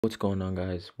What's going on,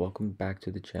 guys? Welcome back to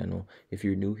the channel. If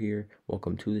you're new here,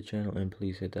 welcome to the channel, and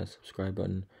please hit that subscribe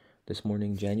button. This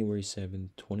morning, January 7th,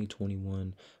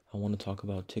 2021, I want to talk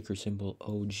about ticker symbol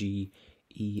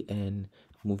OGEN,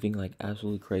 moving like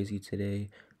absolutely crazy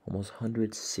today. Almost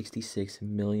 166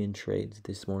 million trades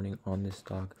this morning on this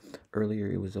stock.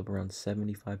 Earlier it was up around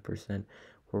 75%.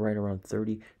 We're right around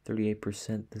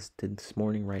 38% this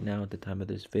morning right now at the time of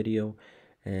this video,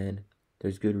 and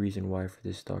there's good reason why for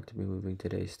this stock to be moving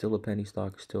today. Still a penny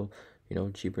stock, still,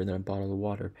 cheaper than a bottle of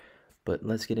water. But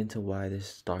let's get into why this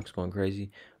stock's going crazy.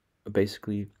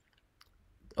 Basically,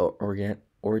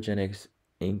 Orgenics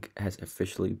Inc. has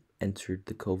officially entered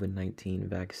the COVID-19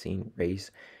 vaccine race,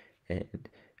 and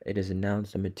it has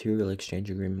announced a material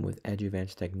exchange agreement with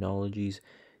Adjuvant Technologies.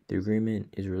 The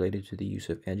agreement is related to the use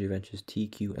of Adjuvant's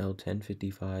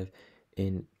TQL1055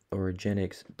 in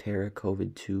Orgenics Terra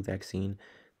COVID-2 vaccine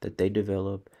that they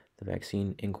develop. The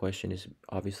vaccine in question is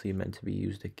obviously meant to be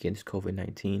used against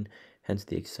COVID-19, hence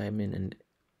the excitement and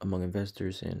among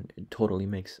investors, and it totally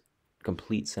makes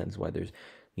complete sense why there's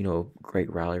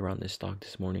great rally around this stock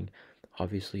this morning.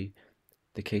 Obviously,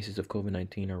 the cases of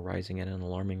COVID-19 are rising at an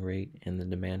alarming rate, and the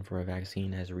demand for a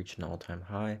vaccine has reached an all-time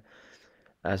high.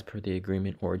 As per the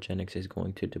agreement, Orgenics is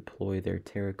going to deploy their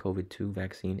Terra COVID-2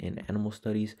 vaccine in animal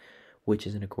studies, which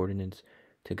is in accordance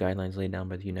to guidelines laid down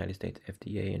by the United States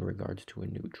FDA in regards to a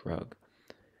new drug.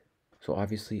 So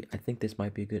obviously, I think this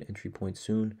might be a good entry point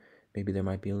soon. Maybe there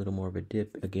might be a little more of a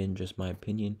dip. Again, just my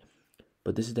opinion.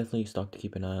 But this is definitely a stock to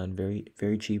keep an eye on. Very,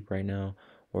 very cheap right now.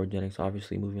 Orgenics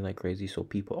obviously moving like crazy, so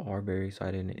people are very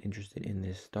excited and interested in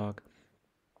this stock.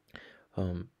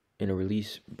 In a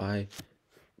release by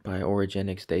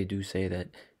Orgenics, they do say that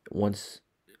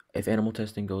if animal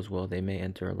testing goes well, they may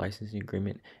enter a licensing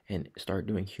agreement and start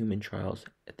doing human trials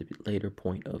at the later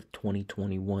point of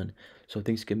 2021. So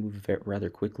things can move rather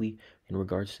quickly in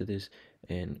regards to this.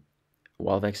 And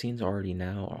while vaccines already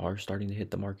now are starting to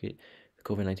hit the market, the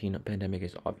COVID-19 pandemic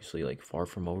is obviously like far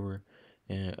from over.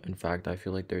 And in fact, I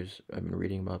feel like I've been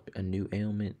reading about a new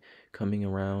ailment coming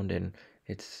around, and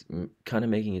it's kind of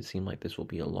making it seem like this will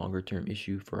be a longer term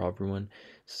issue for everyone.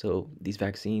 So these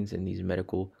vaccines and these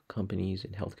medical companies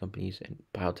and health companies and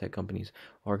biotech companies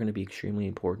are going to be extremely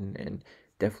important, and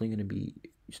definitely going to be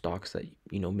stocks that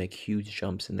make huge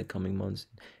jumps in the coming months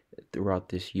throughout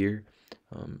this year.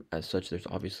 As such, there's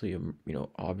obviously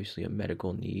a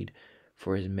medical need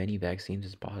for as many vaccines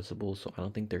as possible. So I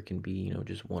don't think there can be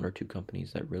just one or two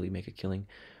companies that really make a killing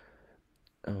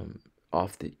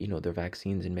off their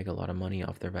vaccines and make a lot of money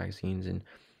off their vaccines. And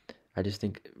I just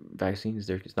think vaccines,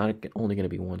 there's not only going to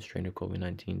be one strain of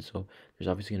COVID-19, so there's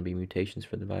obviously going to be mutations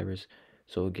for the virus.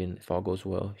 So again, if all goes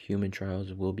well, human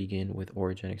trials will begin with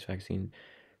Origenics vaccine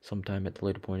sometime at the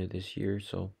later point of this year.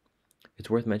 So it's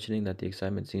worth mentioning that the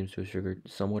excitement seems to have triggered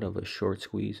somewhat of a short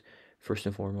squeeze. First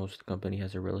and foremost, the company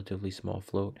has a relatively small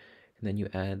float, and then you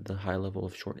add the high level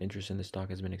of short interest in the stock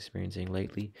has been experiencing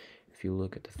lately. If you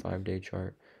look at the 5-day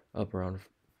chart, up around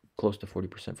close to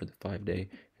 40% for the 5-day,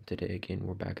 and today again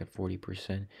we're back at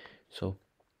 40%. So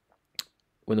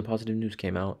when the positive news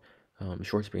came out,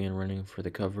 shorts began running for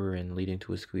the cover and leading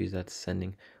to a squeeze that's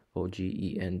sending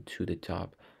OGEN to the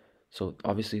top. So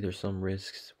obviously there's some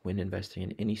risks when investing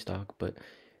in any stock, but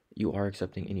you are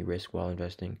accepting any risk while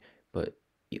investing. But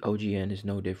OGN is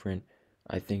no different.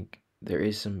 I think there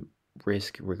is some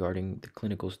risk regarding the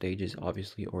clinical stages.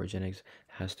 Obviously, Origenics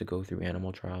has to go through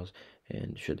animal trials,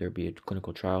 and should there be a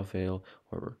clinical trial fail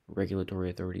or regulatory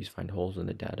authorities find holes in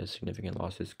the data, significant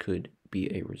losses could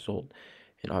be a result.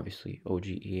 And obviously,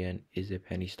 OGEN is a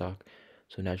penny stock,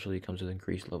 so naturally it comes with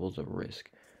increased levels of risk.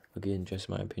 Again, just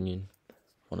my opinion. I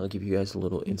want to give you guys a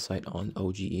little insight on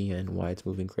OGEN and why it's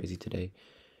moving crazy today.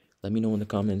 Let me know in the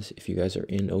comments if you guys are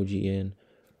in OGEN,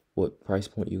 what price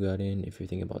point you got in, if you're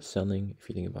thinking about selling, if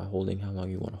you're thinking about holding, how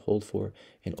long you want to hold for,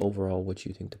 and overall what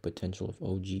you think the potential of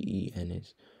OGEN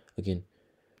is. Again,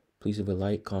 please leave a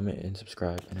like, comment, and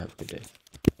subscribe, and have a good day.